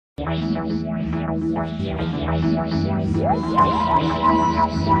Well,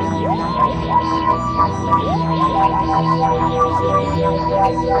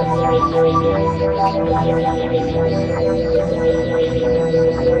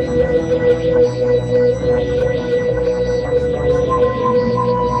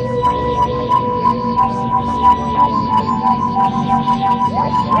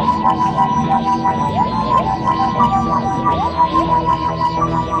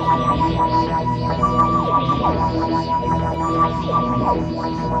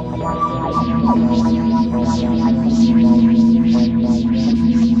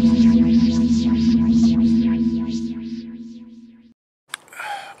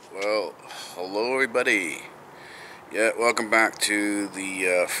 hello everybody. Yeah, welcome back to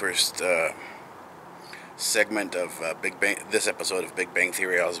the first segment of this episode of Big Bang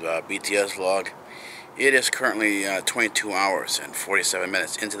Theory's BTSvlog. It is currently 22 hours and 47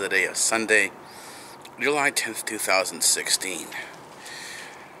 minutes into the day of Sunday, July 10th, 2016.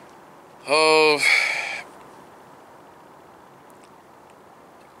 Oh,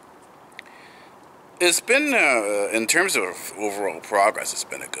 it's been, in terms of overall progress, it's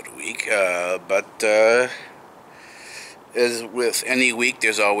been a good week, but as with any week,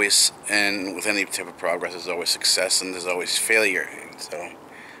 there's always, and with any type of progress, there's always success and there's always failure. And so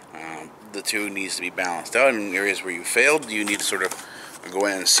the two needs to be balanced out. In areas where you failed, you need to sort of go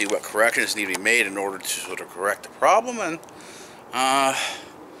in and see what corrections need to be made in order to sort of correct the problem, and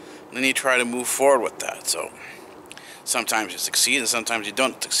then you try to move forward with that. So sometimes you succeed and sometimes you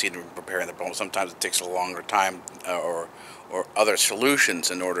don't succeed in repairing the problem. Sometimes it takes a longer time or other solutions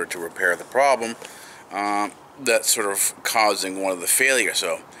in order to repair the problem. That's sort of causing one of the failures.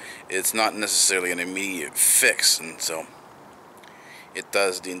 So it's not necessarily an immediate fix, and so it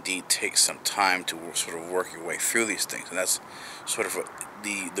does indeed take some time to sort of work your way through these things. And that's sort of what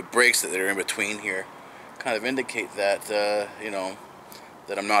the breaks that are in between here kind of indicate that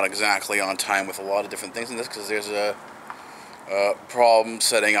that I'm not exactly on time with a lot of different things in this, because there's a problems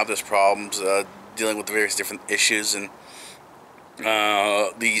setting up, there's problems dealing with various different issues, and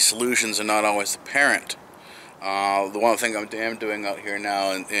the solutions are not always apparent. The one thing I'm doing out here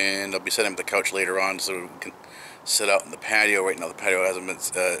now, and I'll be setting up the couch later on so we can sit out in the patio. Right now the patio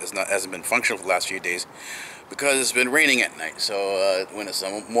hasn't been functional for the last few days because it's been raining at night. So when it's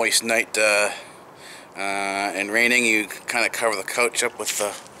a moist night and raining, you kind of cover the couch up with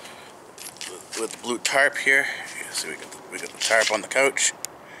the blue tarp here. So we got the tarp on the couch.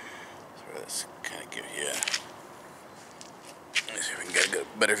 So let's kind of give you let's see if we can get a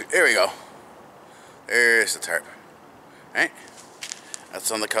better view. There we go. There's the tarp. Right?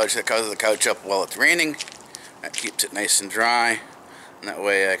 That's on the couch. That covers the couch up while it's raining. That keeps it nice and dry. And that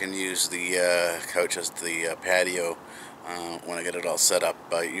way I can use the couch as the patio when I get it all set up,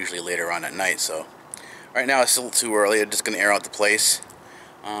 usually later on at night. So right now it's still too early. I'm just going to air out the place.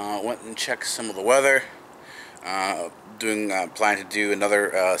 Went and checked some of the weather. Planning to do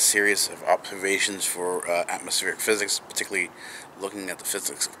another series of observations for atmospheric physics, particularly looking at the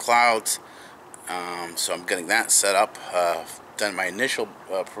physics of clouds. So I'm getting that set up. Done my initial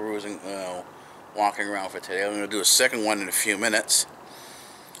perusing, walking around for today. I'm going to do a second one in a few minutes,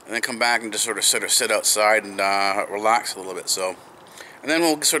 and then come back and just sort of sit outside and relax a little bit. So, and then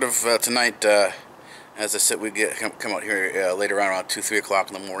we'll sort of tonight, as I said, we come out here later on around 2-3 o'clock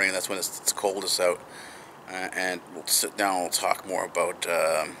in the morning. That's when it's coldest out. And we'll sit down and we'll talk more about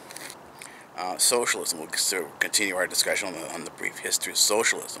socialism. We'll sort of continue our discussion on the brief history of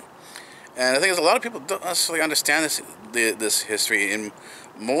socialism. And I think a lot of people don't necessarily understand this history. And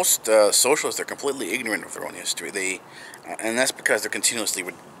most socialists are completely ignorant of their own history. And that's because they're continuously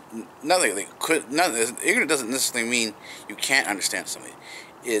ignorant doesn't necessarily mean you can't understand something.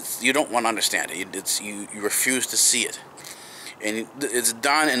 It's you don't want to understand it. You refuse to see it, and it's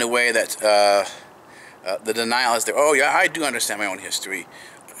done in a way that the denial is there. Oh yeah, I do understand my own history.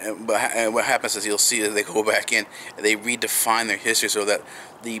 But what happens is you'll see that they go back in and they redefine their history so that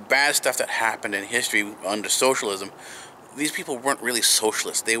the bad stuff that happened in history under socialism, these people weren't really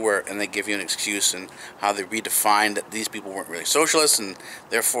socialists. They were, and they give you an excuse and how they redefined that these people weren't really socialists, and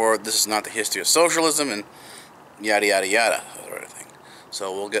therefore this is not the history of socialism, and yada yada yada, sort of thing.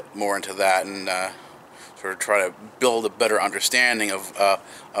 So we'll get more into that and sort of try to build a better understanding of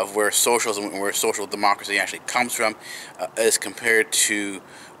where socialism and where social democracy actually comes from, as compared to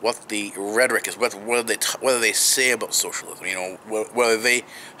what the rhetoric is, what do they say about socialism? You know,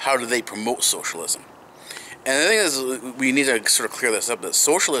 how do they promote socialism? And the thing is, we need to sort of clear this up, that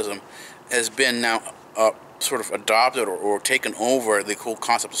socialism has been now sort of adopted or taken over the whole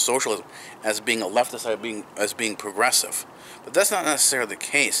concept of socialism as being a leftist, as being progressive. But that's not necessarily the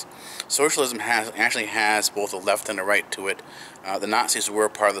case. Socialism actually has both a left and a right to it. The Nazis were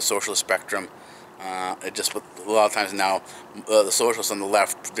part of the socialist spectrum. It just, a lot of times now, the socialists on the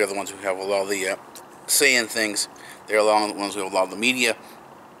left, they're the ones who have a lot of the say in things. They're the ones who have a lot of the media.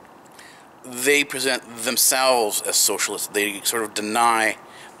 They present themselves as socialists. They sort of deny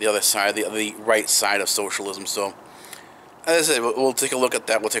the other side, the right side of socialism. So, as I said, we'll take a look at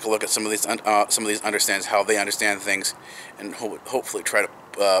that. We'll take a look at some of these understandings, how they understand things, and hopefully try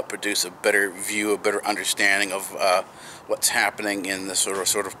to produce a better view, a better understanding of what's happening in the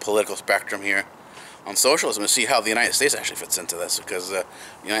sort of political spectrum here on socialism, and see how the United States actually fits into this. Because the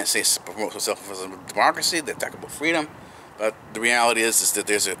United States promotes itself as a democracy, they talk about freedom, but the reality is that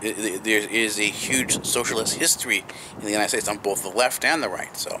there is a huge socialist history in the United States on both the left and the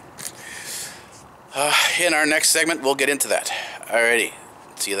right. So, in our next segment, we'll get into that. Alrighty,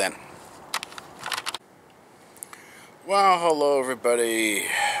 see you then. Well, hello everybody.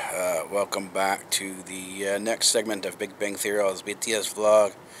 Welcome back to the next segment of Big Bang Theory, this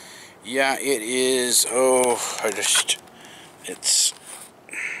BTSvlog. Yeah, it is. It's.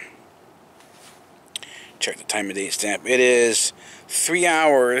 Check the time and date stamp. It is 3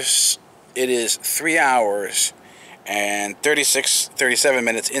 hours. It is 3 hours and 37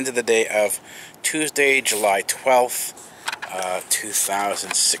 minutes into the day of Tuesday, July 12th,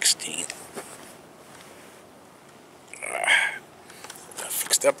 2016. Got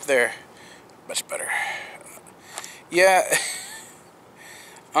fixed up there. Much better. Yeah.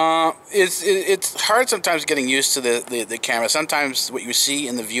 It's hard sometimes getting used to the camera. Sometimes what you see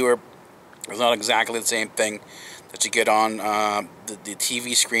in the viewer is not exactly the same thing that you get on the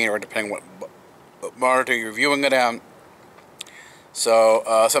TV screen, or depending what monitor you're viewing it on. So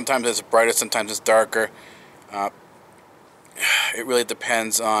sometimes it's brighter, sometimes it's darker. It really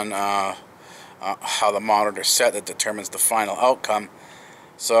depends on how the monitor's set that determines the final outcome.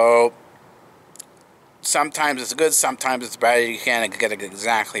 So sometimes it's good, sometimes it's bad. You can't get it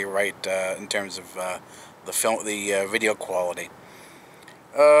exactly right in terms of the video quality.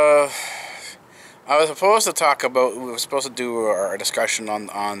 I was supposed to talk about. We were supposed to do our discussion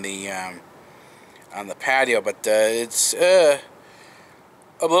on the patio, but it's a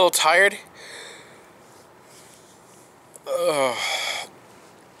little tired.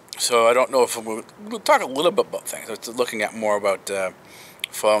 So I don't know if we'll talk a little bit about things. It's looking at more about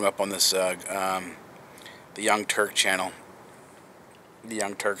following up on this the Young Turk channel. The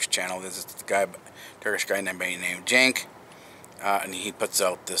Young Turks channel. There's this guy, Turkish guy named Cenk, and he puts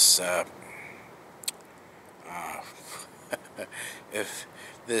out this. If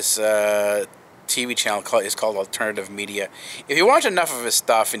this TV channel is called Alternative Media. If you watch enough of his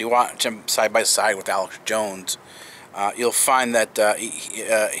stuff and you watch him side by side with Alex Jones, you'll find that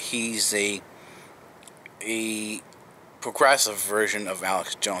he's a progressive version of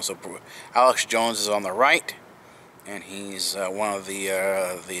Alex Jones. So Alex Jones is on the right, and he's one of the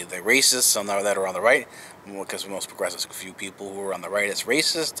racists that are on the right, because most progressives, a few people who are on the right as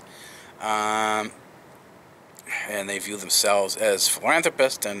racist. And they view themselves as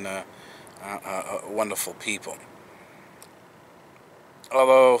philanthropists and wonderful people.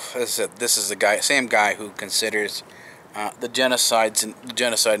 Although, as I said, this is the same guy who considers the genocide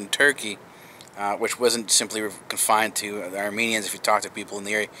in Turkey, which wasn't simply confined to the Armenians. If you talk to people in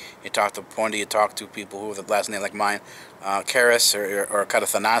the area, you talk to Pondi, you talk to people who have the last name like mine, Karas or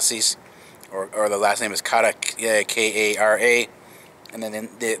Karathanasis, or the last name is Kara, K-A-R-A, and then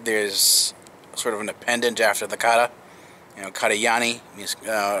there's sort of an appendage after the Kara. You know, Karayani means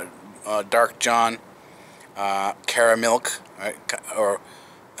dark John. Kara milk, right? Or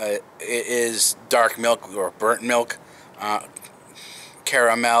it is dark milk or burnt milk.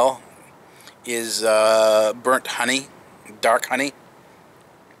 Caramel is burnt honey, dark honey.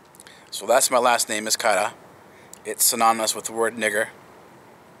 So that's my last name, is Kara. It's synonymous with the word nigger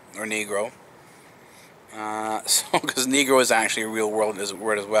or Negro. Because Negro is actually a real word as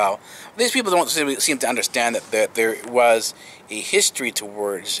well. These people don't seem to understand that there was a history to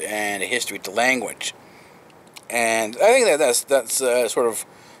words and a history to language. And I think that's sort of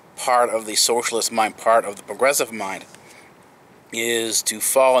part of the socialist mind, part of the progressive mind, is to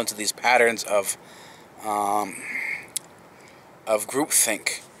fall into these patterns of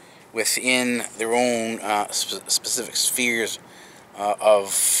groupthink within their own specific spheres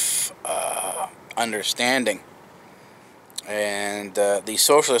of understanding. And the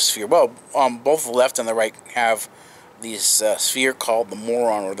socialist sphere, well, both the left and the right have these sphere called the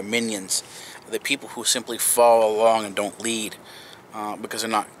moron or the minions, the people who simply follow along and don't lead because they're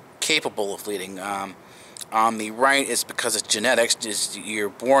not capable of leading. On the right, it's because it's genetics, just you're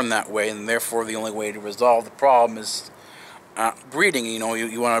born that way, and therefore the only way to resolve the problem is breeding. You know,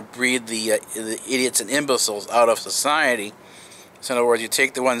 you want to breed the idiots and imbeciles out of society. So in other words, you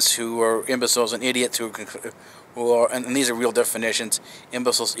take the ones who are imbeciles and idiots who are, and these are real definitions: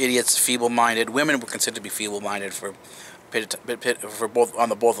 imbeciles, idiots, feeble-minded. Women were considered to be feeble-minded for both on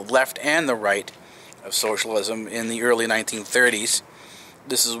both the left and the right of socialism in the early 1930s.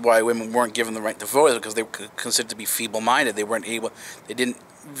 This is why women weren't given the right to vote, because they were considered to be feeble-minded. They weren't able. They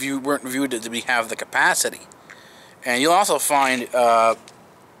weren't viewed to have the capacity. And you'll also find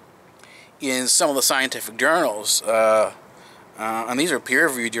in some of the scientific journals, and these are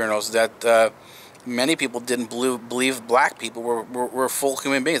peer-reviewed journals, that many people didn't believe black people were full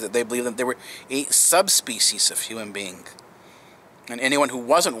human beings. That they believed that they were a subspecies of human being, and anyone who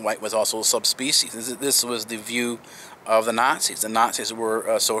wasn't white was also a subspecies. This was the view of the Nazis. The Nazis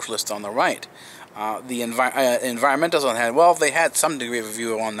were socialists on the right. The environmentalists on the hand, well, they had some degree of a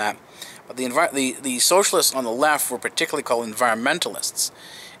view on that. But the socialists on the left were particularly called environmentalists,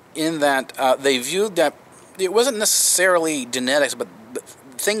 in that they viewed that it wasn't necessarily genetics, but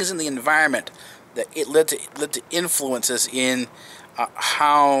things in the environment that it led to influences in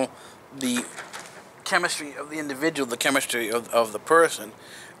how the chemistry of the individual, the chemistry of the person,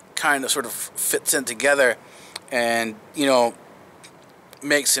 kind of sort of fits in together, and, you know,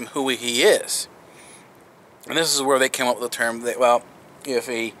 makes him who he is. And this is where they came up with the term that, well, if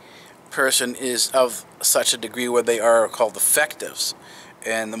a person is of such a degree where they are called defectives,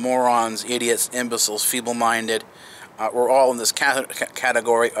 and the morons, idiots, imbeciles, feeble-minded, we're all in this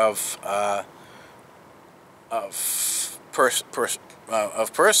category of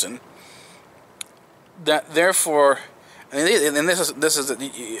person, that therefore. And this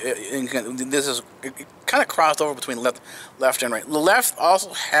is kind of crossed over between left and right. The left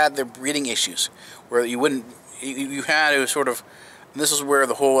also had their breeding issues, where you had to sort of. This is where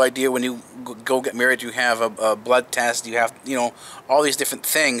the whole idea, when you go get married, you have a blood test. You have, you know, all these different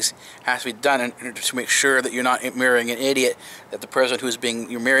things has to be done to make sure that you're not marrying an idiot, that the person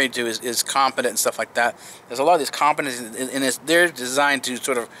you're married to is competent and stuff like that. There's a lot of these competencies, and they're designed to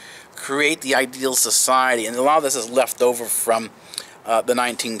sort of create the ideal society, and a lot of this is left over from the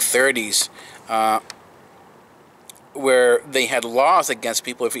 1930s, where they had laws against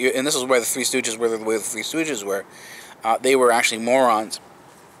people. And this is where the Three Stooges were. They were actually morons,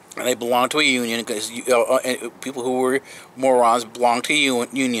 and they belonged to a union, because people who were morons belonged to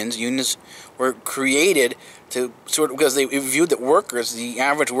unions. Unions were created to because they viewed that workers, the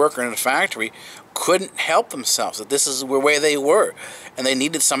average worker in a factory, couldn't help themselves, that this is the way they were, and they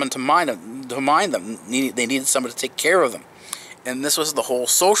needed someone to mind them. They needed someone to take care of them. And this was the whole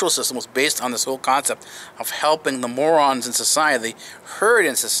social system, was based on this whole concept of helping the morons in society, the herd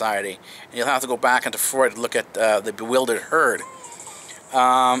in society. And you'll have to go back into Freud to look at the bewildered herd.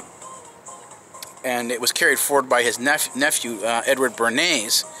 And it was carried forward by his nephew, Edward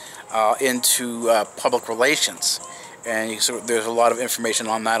Bernays, into public relations. And there's a lot of information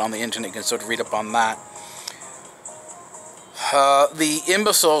on that on the internet. You can sort of read up on that. The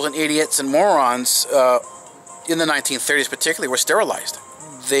imbeciles and idiots and morons in the 1930s particularly were sterilized.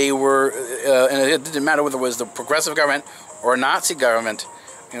 They were, and it didn't matter whether it was the progressive government or a Nazi government,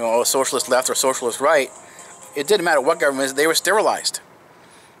 you know, a socialist left or socialist right. It didn't matter what government it was, they were sterilized.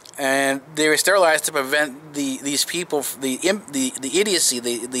 And they were sterilized to prevent these people, the idiocy,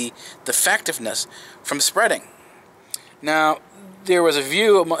 the defectiveness from spreading. Now, there was a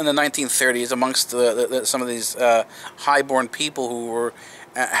view in the 1930s amongst some of these high-born people who were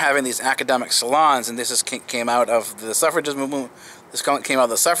having these academic salons, and this came out of the suffragist movement. This came out of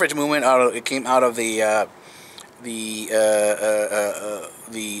the suffrage movement. It came out of the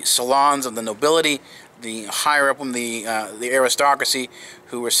salons of the nobility, the higher up in the aristocracy,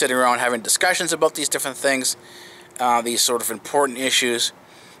 who were sitting around having discussions about these different things, these sort of important issues.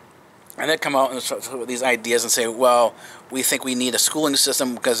 And they come out with these ideas and say, well, we think we need a schooling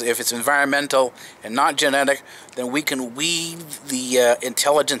system, because if it's environmental and not genetic, then we can weed the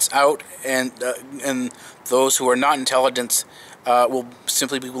intelligence out, and those who are not intelligent will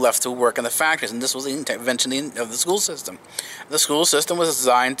simply be left to work in the factories. And this was the invention of the school system. The school system was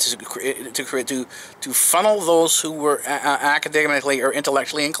designed to funnel those who were academically or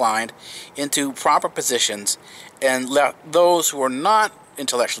intellectually inclined into proper positions, and left those who were not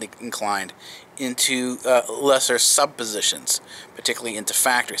intellectually inclined into lesser sub-positions, particularly into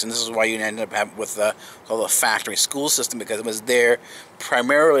factories. And this is why you ended up with called a factory school system, because it was there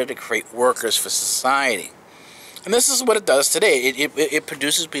primarily to create workers for society. And this is what it does today. It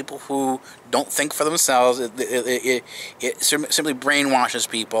produces people who don't think for themselves. It simply brainwashes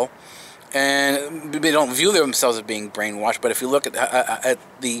people and they don't view themselves as being brainwashed. But if you look at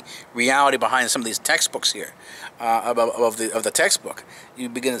the reality behind some of these textbooks here, of the textbook, you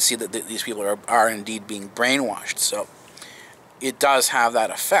begin to see that these people are indeed being brainwashed. So it does have that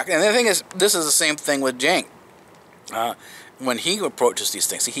effect. And the thing is, this is the same thing with Jang. When he approaches these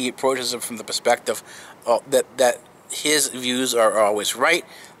things, he approaches them from the perspective that his views are always right,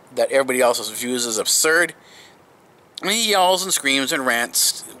 that everybody else's views is absurd. And he yells and screams and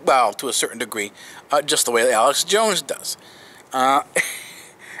rants, well, to a certain degree, just the way Alex Jones does. And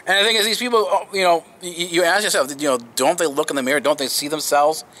the thing is, these people, you know, you ask yourself, you know, don't they look in the mirror? Don't they see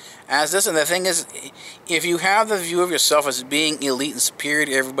themselves as this? And the thing is, if you have the view of yourself as being elite and superior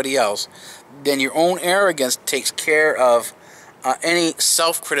to everybody else, then your own arrogance takes care of any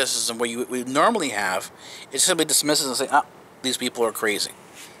self-criticism where we normally have. It simply dismisses and says, ah, these people are crazy.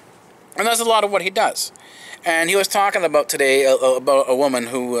 And that's a lot of what he does. And he was talking about today about a woman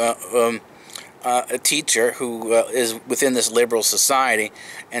who, a teacher who is within this liberal society,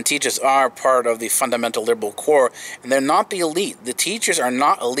 and teachers are part of the fundamental liberal core, and they're not the elite. The teachers are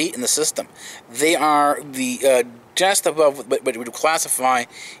not elite in the system. They are the just above what we would classify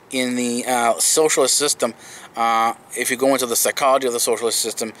in the socialist system. If you go into the psychology of the socialist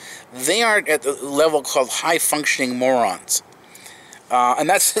system, they are at the level called high-functioning morons. And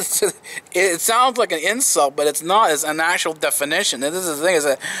that's, it sounds like an insult, but it's not. It's an actual definition. And this is the thing, is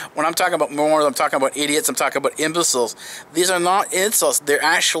that when I'm talking about morons, I'm talking about idiots, I'm talking about imbeciles. These are not insults. They're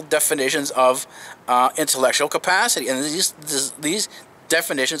actual definitions of intellectual capacity. And these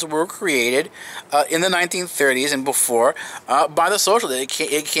definitions were created in the 1930s and before by the socialists.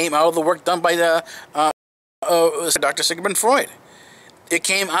 It came out of the work done by Dr. Sigmund Freud. It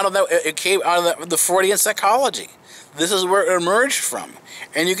came out of the Freudian psychology. This is where it emerged from.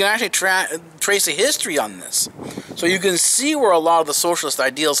 And you can actually trace a history on this. So you can see where a lot of the socialist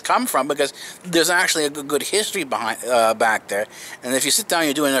ideals come from, because there's actually a good history behind back there. And if you sit down,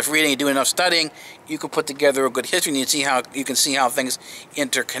 you do enough reading, you do enough studying, you can put together a good history, and you can see how things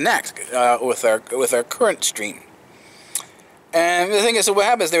interconnect with our current stream. And the thing is, so what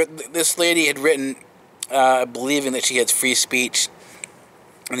happens there? This lady had written, believing that she had free speech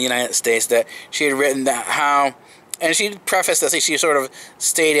in the United States, that she had written that how. And she prefaced this, she sort of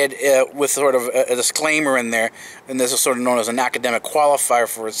stated with sort of a disclaimer in there, and this is sort of known as an academic qualifier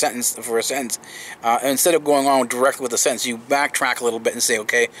for a sentence. Instead of going on directly with the sentence, you backtrack a little bit and say,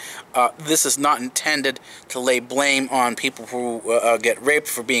 okay, this is not intended to lay blame on people who get raped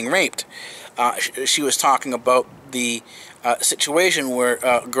for being raped. She was talking about the situation where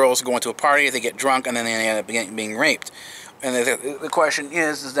girls go into a party, they get drunk, and then they end up being raped. And the question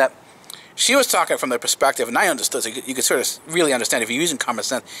is that she was talking from the perspective, and I understood, so you could sort of really understand if you're using common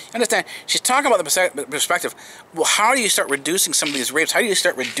sense. You understand, she's talking about the perspective, well, how do you start reducing some of these rapes? How do you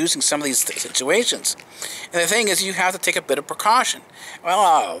start reducing some of these situations? And the thing is, you have to take a bit of precaution.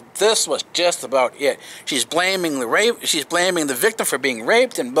 Well, this was just about it. She's blaming the rape, she's blaming the victim for being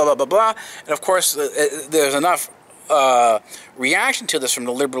raped, and blah, blah, blah, blah. And of course, there's enough reaction to this from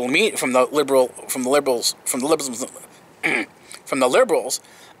the liberals,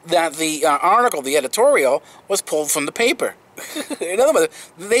 that the article, the editorial, was pulled from the paper. In other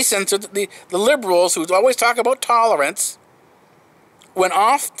words, they censored the liberals, who always talk about tolerance, went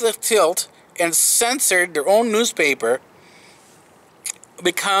off the tilt and censored their own newspaper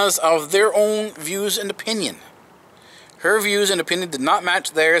because of their own views and opinion. Her views and opinion did not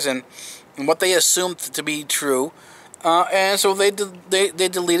match theirs, and what they assumed to be true. And so they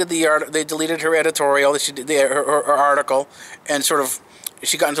deleted they deleted her editorial, her article, and sort of.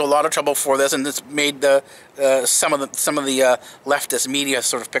 She got into a lot of trouble for this, and this made some of the leftist media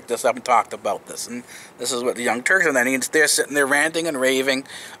sort of picked this up and talked about this. And this is what the Young Turks are then. They're sitting there ranting and raving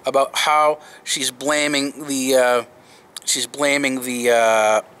about how she's blaming the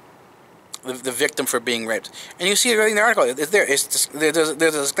victim for being raped. And you see it right in the article. It's there. There's a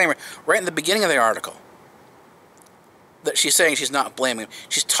disclaimer right in the beginning of the article that she's saying she's not blaming him.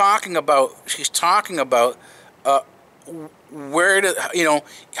 She's talking about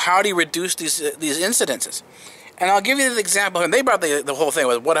how do you reduce these incidences? And I'll give you the example. And they brought the whole thing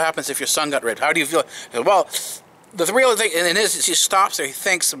with what happens if your son got raped. How do you feel? Well, the real thing, and she stops there. He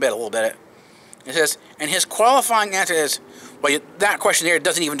thinks a little bit. It says, and his qualifying answer is, well, that question here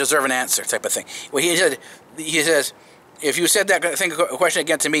doesn't even deserve an answer, type of thing. Well, he says, if you said that question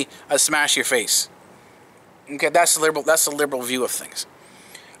again to me, I'd smash your face. Okay, that's the liberal view of things.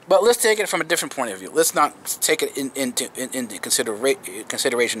 But let's take it from a different point of view. Let's not take it into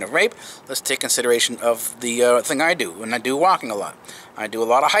consideration of rape. Let's take consideration of the thing I do. When I do walking a lot, I do a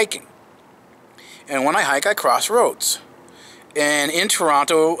lot of hiking. And when I hike, I cross roads. And in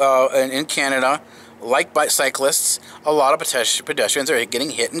Toronto and in Canada, like bicyclists, a lot of pedestrians are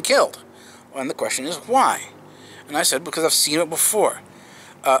getting hit and killed. And the question is, why? And I said, because I've seen it before.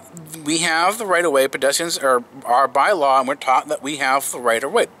 We have the right-of-way. Pedestrians are by law, and we're taught that we have the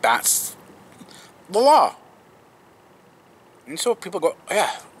right-of-way. That's the law. And so people go,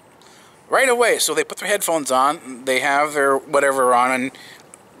 yeah, right-of-way. So they put their headphones on, they have their whatever on, and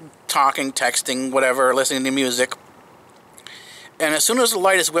talking, texting, whatever, listening to music. And as soon as the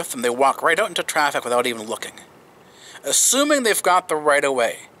light is with them, they walk right out into traffic without even looking, assuming they've got the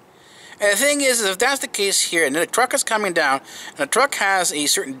right-of-way. And the thing is, if that's the case here, and the truck is coming down, and the truck has a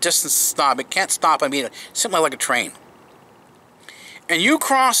certain distance to stop, it can't stop immediately, simply like a train. And you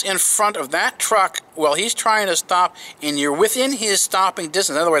cross in front of that truck while he's trying to stop, and you're within his stopping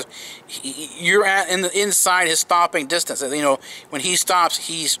distance. In other words, you're inside his stopping distance. You know, when he stops,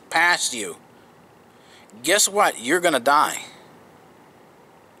 he's past you. Guess what? You're going to die.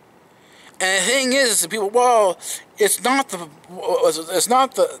 And the thing is, people, well, it's not the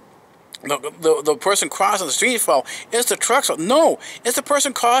person crossing the street fault. It's the truck's fault. No, it's the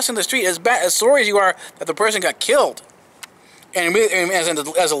person crossing the street. As sorry as you are that the person got killed. And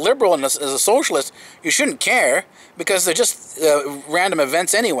as a liberal and as a socialist, you shouldn't care, because they're just random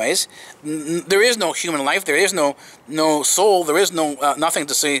events anyways. There is no human life. There is no soul. There is nothing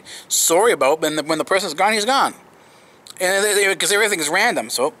to say sorry about. When the person's gone, he's gone. And because everything is random.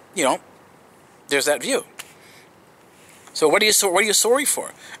 So, you know, there's that view. So what are you sorry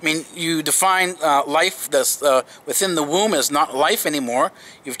for? I mean, you define life that's within the womb as not life anymore.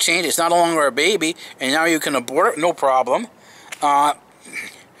 You've changed. It's not no longer a baby, and now you can abort it, no problem.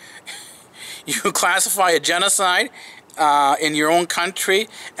 You classify a genocide in your own country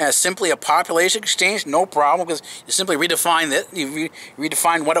as simply a population exchange, no problem, because you simply redefined it. You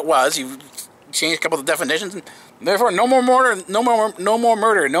redefined what it was. You changed a couple of definitions, and therefore no more murder, no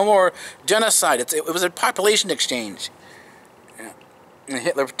more genocide. It was a population exchange. And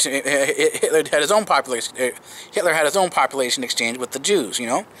Hitler had his own population. Hitler had his own population exchange with the Jews. You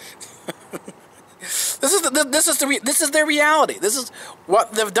know. This is their reality. This is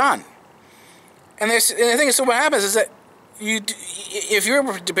what they've done. And the thing is, so what happens is that if you're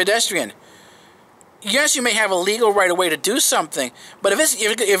a pedestrian, yes, you may have a legal right of way to do something, but if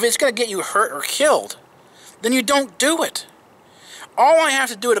it's going to get you hurt or killed, then you don't do it. All I have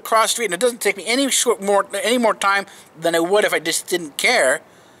to do is cross the street, and it doesn't take me any more time than it would if I just didn't care.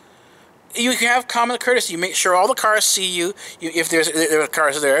 You can have common courtesy. You make sure all the cars see you, if there are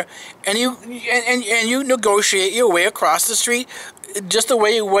cars there, and you negotiate your way across the street just the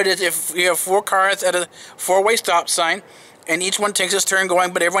way you would if you have 4 cars at a 4-way stop sign, and each one takes its turn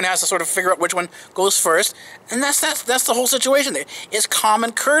going, but everyone has to sort of figure out which one goes first, and that's the whole situation there. It's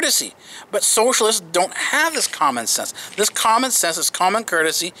common courtesy, but socialists don't have this common sense. This common sense, this common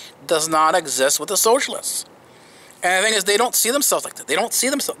courtesy, does not exist with the socialists. And the thing is, they don't see themselves like that. They don't see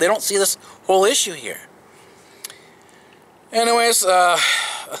themselves. They don't see this whole issue here. Anyways,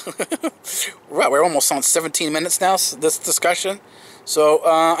 we're almost on 17 minutes now, this discussion. So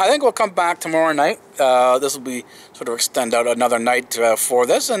I think we'll come back tomorrow night. This will be sort of extend out another night for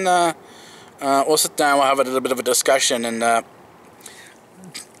this, and we'll sit down. We'll have a little bit of a discussion and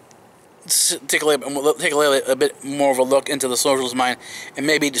take a bit more of a look into the socialist mind, and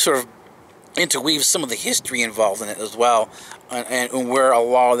maybe sort of interweave some of the history involved in it as well, and where a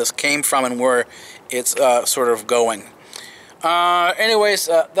lot of this came from and where it's sort of going. Anyways,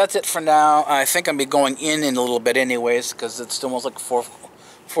 that's it for now. I think I'll be going in a little bit anyways, because it's almost like 4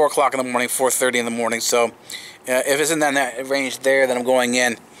 o'clock in the morning, 4:30 in the morning. So if it's in that range there, then I'm going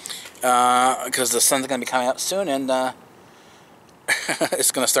in, because the sun's going to be coming up soon, and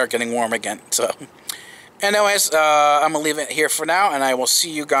it's going to start getting warm again. So anyways, I'm going to leave it here for now, and I will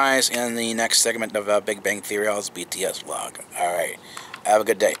see you guys in the next segment of Big Bang Theory's BTSvlog. Alright, have a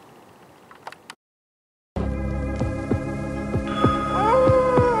good day.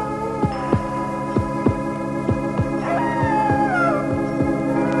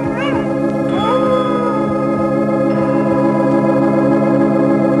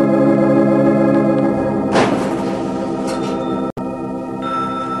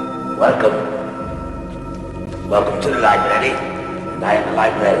 Welcome to the library, and I am the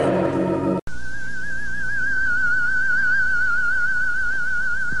librarian.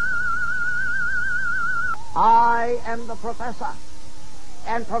 I am the professor.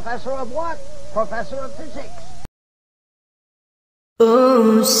 And professor of what? Professor of physics.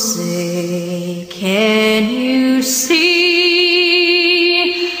 Oh, say, can you see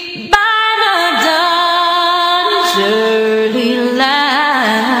by the dawn's early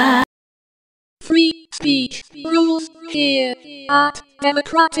light? Free speech rules here.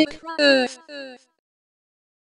 democratic Earth.